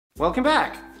Welcome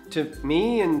back to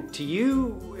me and to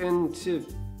you and to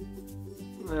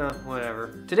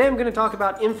whatever. Today I'm going to talk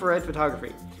about infrared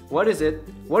photography. What is it?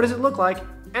 What does it look like?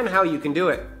 And how you can do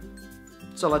it.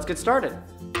 So let's get started.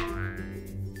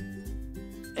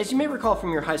 As you may recall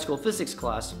from your high school physics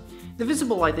class, the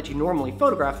visible light that you normally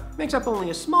photograph makes up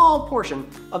only a small portion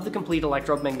of the complete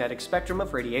electromagnetic spectrum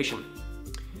of radiation.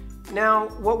 Now,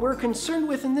 what we're concerned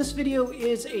with in this video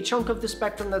is a chunk of the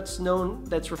spectrum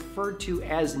that's referred to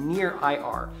as near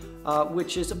IR,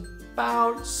 which is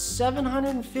about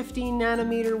 750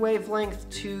 nanometer wavelength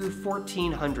to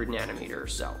 1400 nanometer or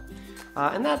so.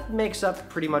 And that makes up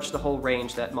pretty much the whole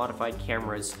range that modified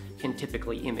cameras can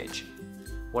typically image.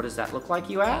 What does that look like,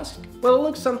 you ask? Well, it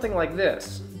looks something like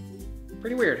this.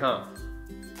 Pretty weird, huh?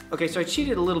 Okay, so I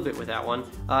cheated a little bit with that one.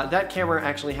 That camera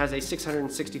actually has a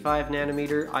 665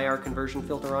 nanometer IR conversion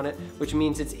filter on it, which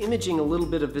means it's imaging a little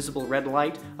bit of visible red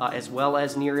light as well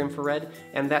as near infrared,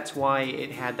 and that's why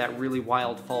it had that really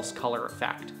wild false color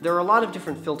effect. There are a lot of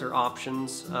different filter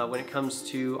options when it comes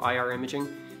to IR imaging,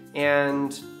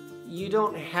 and you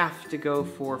don't have to go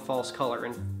for false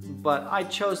color, but I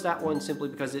chose that one simply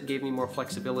because it gave me more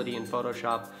flexibility in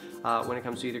Photoshop when it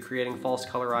comes to either creating false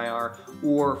color IR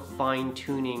or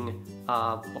fine-tuning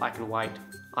black and white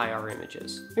IR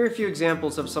images. Here are a few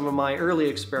examples of some of my early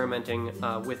experimenting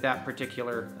with that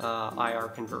particular IR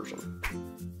conversion.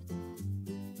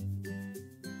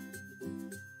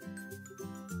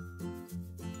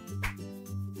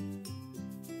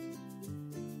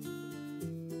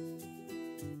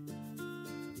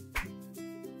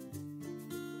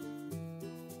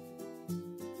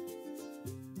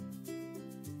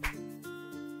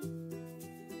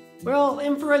 Well,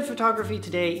 infrared photography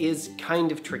today is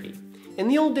kind of tricky. In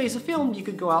the old days of film, you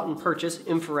could go out and purchase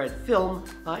infrared film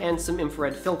and some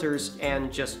infrared filters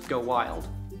and just go wild.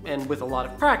 And with a lot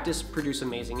of practice, produce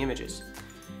amazing images.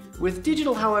 With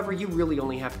digital, however, you really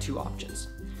only have two options.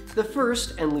 The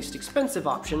first and least expensive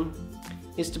option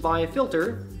is to buy a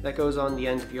filter that goes on the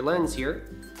end of your lens here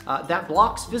that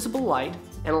blocks visible light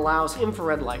and allows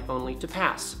infrared light only to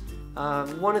pass.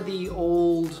 One of the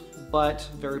old but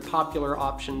very popular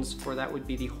options for that would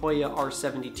be the Hoya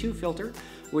R72 filter,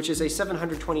 which is a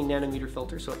 720 nanometer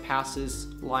filter, so it passes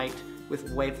light with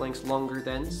wavelengths longer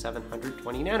than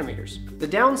 720 nanometers. The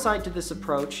downside to this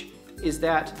approach is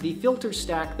that the filter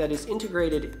stack that is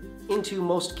integrated into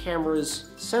most cameras'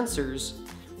 sensors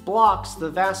blocks the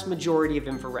vast majority of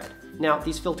infrared. Now,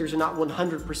 these filters are not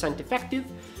 100% effective,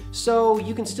 so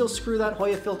you can still screw that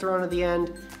Hoya filter onto the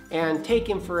end and take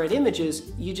infrared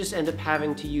images. You just end up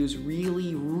having to use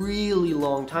really, really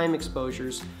long time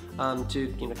exposures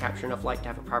to capture enough light to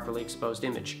have a properly exposed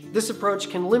image. This approach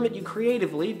can limit you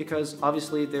creatively because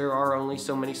obviously there are only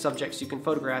so many subjects you can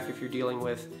photograph if you're dealing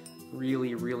with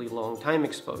really, really long time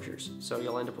exposures. So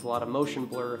you'll end up with a lot of motion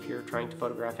blur if you're trying to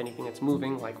photograph anything that's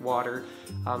moving, like water.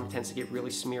 Tends to get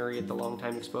really smeary at the long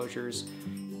time exposures.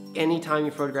 Anytime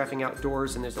you're photographing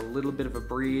outdoors and there's a little bit of a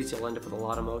breeze, you'll end up with a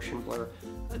lot of motion blur.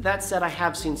 That said, I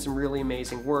have seen some really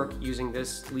amazing work using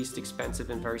this least expensive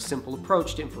and very simple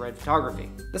approach to infrared photography.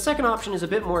 The second option is a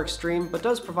bit more extreme, but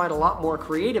does provide a lot more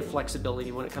creative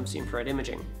flexibility when it comes to infrared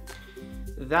imaging.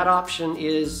 That option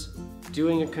is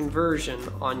doing a conversion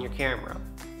on your camera.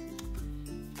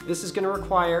 This is going to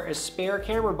require a spare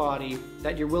camera body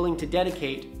that you're willing to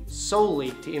dedicate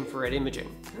solely to infrared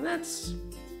imaging. And that's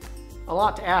a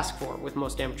lot to ask for with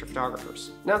most amateur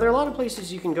photographers. Now, there are a lot of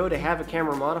places you can go to have a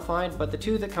camera modified, but the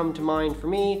two that come to mind for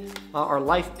me are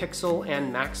LifePixel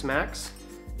and MaxMax,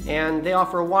 and they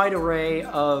offer a wide array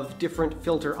of different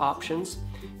filter options.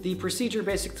 The procedure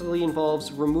basically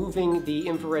involves removing the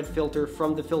infrared filter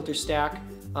from the filter stack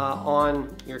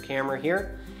on your camera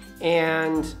here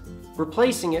and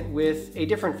replacing it with a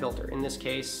different filter, in this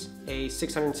case a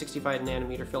 665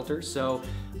 nanometer filter. So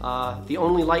the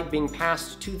only light being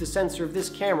passed to the sensor of this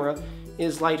camera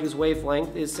is light whose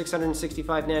wavelength is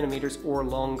 665 nanometers or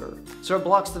longer. So it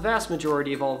blocks the vast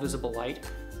majority of all visible light,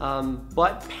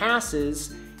 but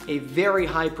passes a very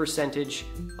high percentage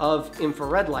of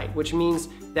infrared light, which means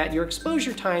that your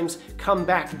exposure times come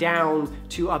back down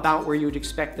to about where you would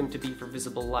expect them to be for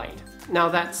visible light. Now,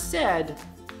 that said,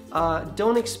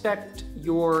 don't expect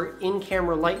your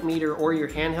in-camera light meter or your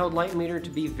handheld light meter to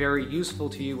be very useful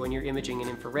to you when you're imaging in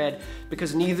infrared,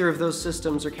 because neither of those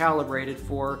systems are calibrated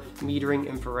for metering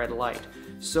infrared light.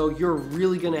 So you're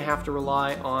really going to have to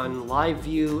rely on live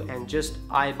view and just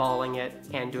eyeballing it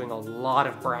and doing a lot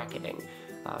of bracketing,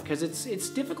 because it's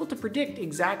difficult to predict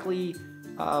exactly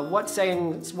what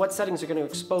settings are going to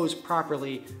expose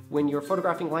properly when you're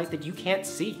photographing light that you can't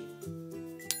see.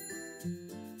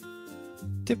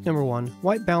 Tip number 1,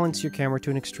 white balance your camera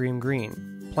to an extreme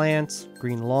green. plants,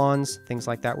 green lawns, things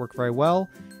like that work very well,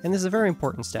 and this is a very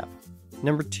important step.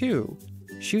 Number 2,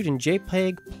 shoot in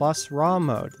JPEG plus RAW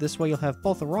mode. This way you'll have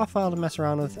both a RAW file to mess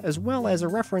around with as well as a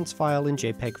reference file in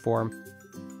JPEG form.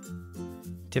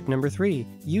 Tip number 3,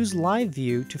 use live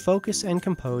view to focus and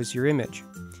compose your image.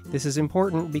 This is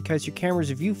important because your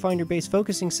camera's viewfinder-based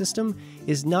focusing system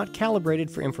is not calibrated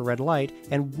for infrared light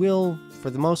and will, for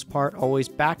the most part, always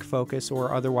back focus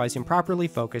or otherwise improperly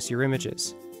focus your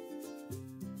images.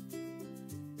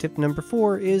 Tip number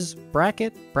 4 is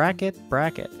bracket, bracket,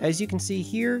 bracket. As you can see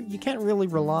here, you can't really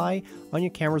rely on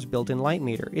your camera's built-in light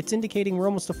meter. It's indicating we're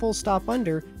almost a full stop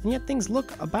under, and yet things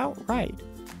look about right.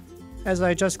 As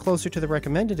I adjust closer to the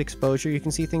recommended exposure, you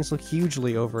can see things look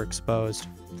hugely overexposed.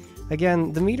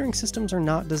 Again, the metering systems are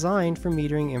not designed for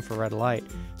metering infrared light,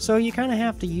 so you kind of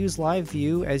have to use live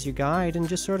view as your guide and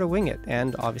just sort of wing it,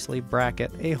 and obviously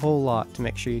bracket a whole lot to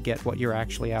make sure you get what you're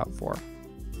actually out for.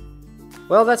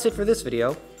 Well, that's it for this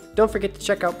video. Don't forget to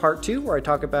check out part 2, where I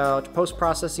talk about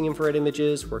post-processing infrared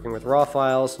images, working with RAW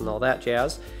files, and all that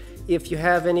jazz. If you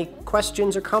have any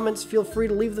questions or comments, feel free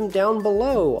to leave them down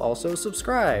below. Also,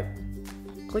 subscribe.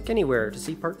 Click anywhere to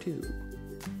see part 2.